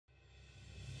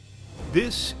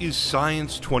This is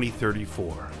Science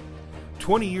 2034.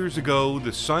 20 years ago,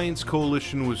 the Science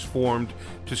Coalition was formed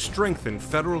to strengthen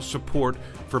federal support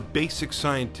for basic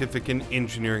scientific and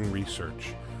engineering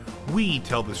research. We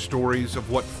tell the stories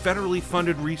of what federally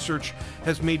funded research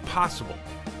has made possible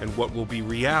and what will be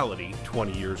reality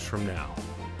 20 years from now.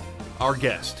 Our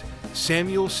guest,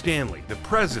 Samuel Stanley, the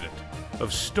president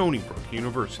of Stony Brook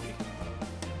University.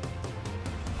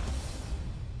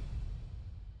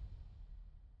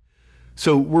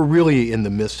 So we're really in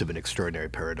the midst of an extraordinary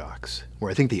paradox,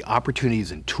 where I think the opportunities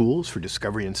and tools for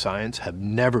discovery in science have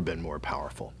never been more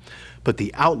powerful. But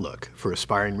the outlook for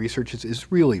aspiring researchers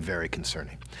is really very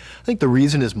concerning. I think the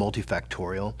reason is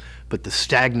multifactorial, but the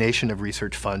stagnation of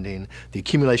research funding, the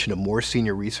accumulation of more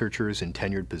senior researchers in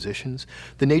tenured positions,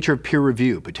 the nature of peer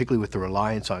review, particularly with the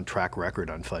reliance on track record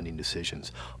on funding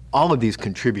decisions, all of these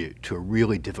contribute to a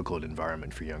really difficult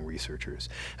environment for young researchers.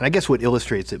 And I guess what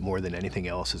illustrates it more than anything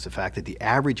else is the fact that the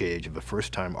average age of a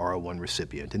first-time R01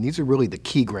 recipient, and these are really the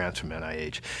key grants from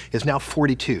NIH, is now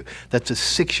 42. That's a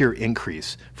 6-year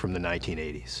increase from the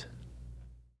 1980s.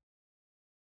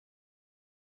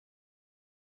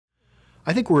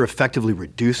 I think we're effectively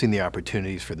reducing the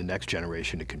opportunities for the next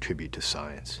generation to contribute to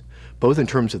science, both in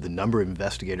terms of the number of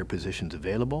investigator positions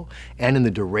available and in the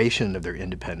duration of their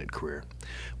independent career.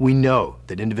 We know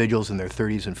that individuals in their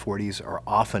 30s and 40s are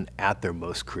often at their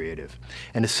most creative,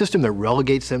 and a system that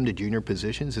relegates them to junior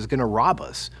positions is going to rob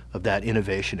us of that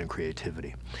innovation and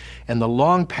creativity. And the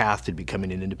long path to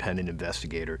becoming an independent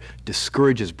investigator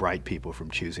discourages bright people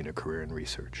from choosing a career in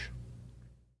research.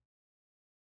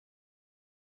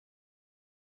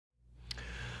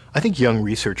 I think young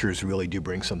researchers really do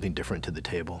bring something different to the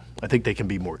table. I think they can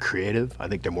be more creative. I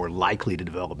think they're more likely to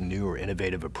develop new or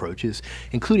innovative approaches,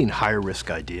 including higher risk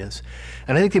ideas.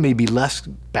 And I think they may be less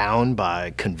bound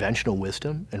by conventional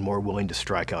wisdom and more willing to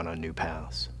strike out on new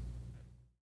paths.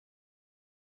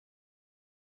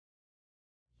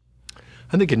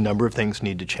 I think a number of things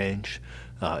need to change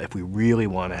if we really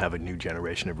want to have a new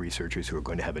generation of researchers who are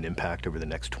going to have an impact over the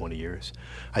next 20 years.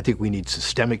 I think we need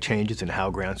systemic changes in how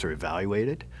grants are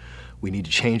evaluated. We need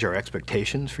to change our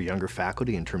expectations for younger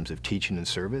faculty in terms of teaching and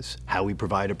service, how we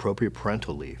provide appropriate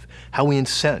parental leave, how we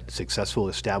incent successful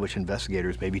established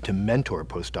investigators maybe to mentor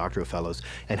postdoctoral fellows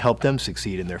and help them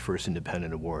succeed in their first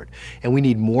independent award. And we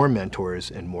need more mentors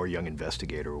and more young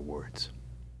investigator awards.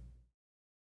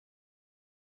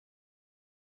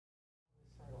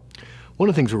 One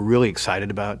of the things we're really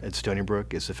excited about at Stony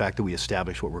Brook is the fact that we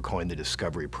established what we're calling the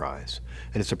Discovery Prize.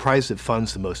 And it's a prize that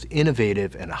funds the most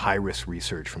innovative and high-risk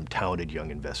research from talented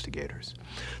young investigators.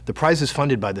 The prize is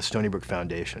funded by the Stony Brook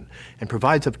Foundation and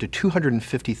provides up to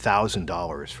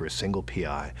 $250,000 for a single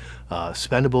PI,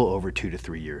 spendable over 2 to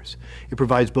 3 years. It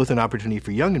provides both an opportunity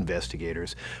for young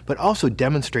investigators, but also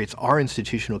demonstrates our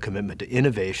institutional commitment to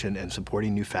innovation and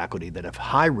supporting new faculty that have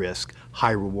high-risk,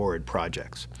 high-reward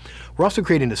projects. We're also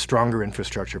creating a stronger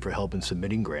infrastructure for help in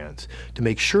submitting grants to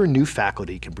make sure new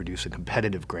faculty can produce a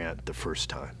competitive grant the first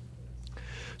time.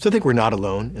 So I think we're not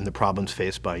alone in the problems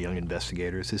faced by young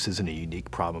investigators. This isn't a unique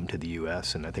problem to the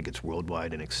US, and I think it's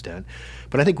worldwide in extent.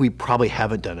 But I think we probably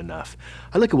haven't done enough.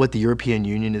 I look at what the European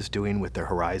Union is doing with their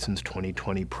Horizons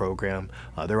 2020 program.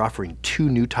 They're offering 2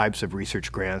 new types of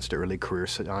research grants to early career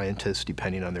scientists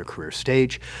depending on their career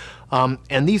stage.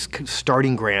 And these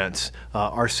starting grants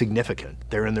are significant.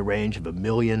 They're in the range of €1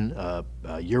 million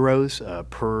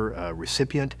per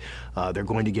recipient. They're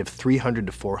going to give 300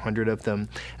 to 400 of them.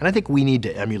 And I think we need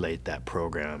to emulate that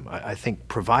program. I think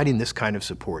providing this kind of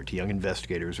support to young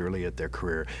investigators early at their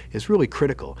career is really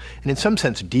critical. And in some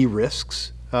sense,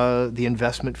 de-risks the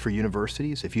investment for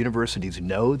universities. If universities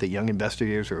know that young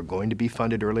investigators are going to be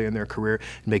funded early in their career,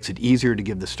 it makes it easier to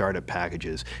give the startup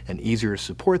packages and easier to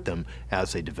support them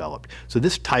as they develop. So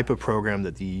this type of program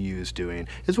that the EU is doing,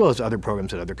 as well as other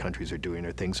programs that other countries are doing,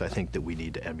 are things I think that we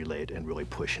need to emulate and really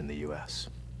push in the US.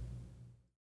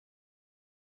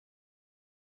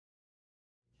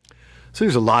 So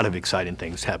there's a lot of exciting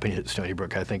things happening at Stony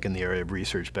Brook, I think, in the area of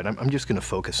research, but I'm just going to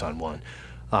focus on one.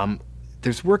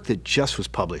 There's work that just was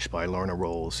published by Lorna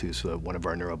Rolls, who's one of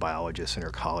our neurobiologists and her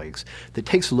colleagues, that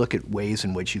takes a look at ways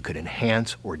in which you could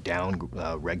enhance or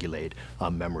down-regulate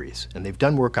memories. And they've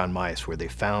done work on mice where they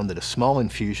found that a small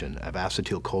infusion of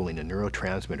acetylcholine, a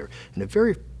neurotransmitter, in a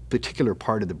very particular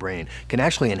part of the brain can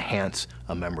actually enhance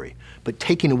a memory. But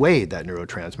taking away that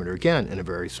neurotransmitter, again, in a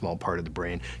very small part of the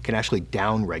brain, can actually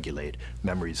downregulate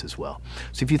memories as well.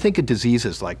 So if you think of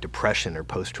diseases like depression or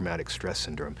post-traumatic stress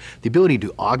syndrome, the ability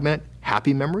to augment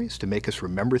happy memories, to make us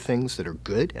remember things that are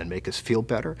good and make us feel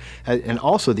better, and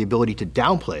also the ability to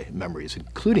downplay memories,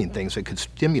 including things that could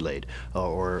stimulate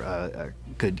or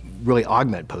could really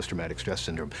augment post-traumatic stress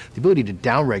syndrome. The ability to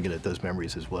downregulate those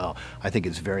memories as well, I think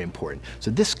is very important.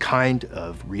 So this kind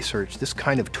of research, this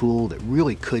kind of tool that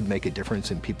really could make a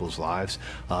difference in people's lives,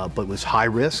 but was high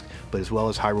risk, but as well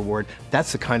as high reward,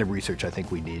 that's the kind of research I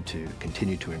think we need to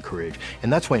continue to encourage.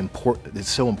 And that's why it's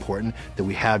so important that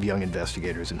we have young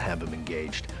investigators and have them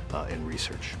engaged in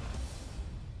research.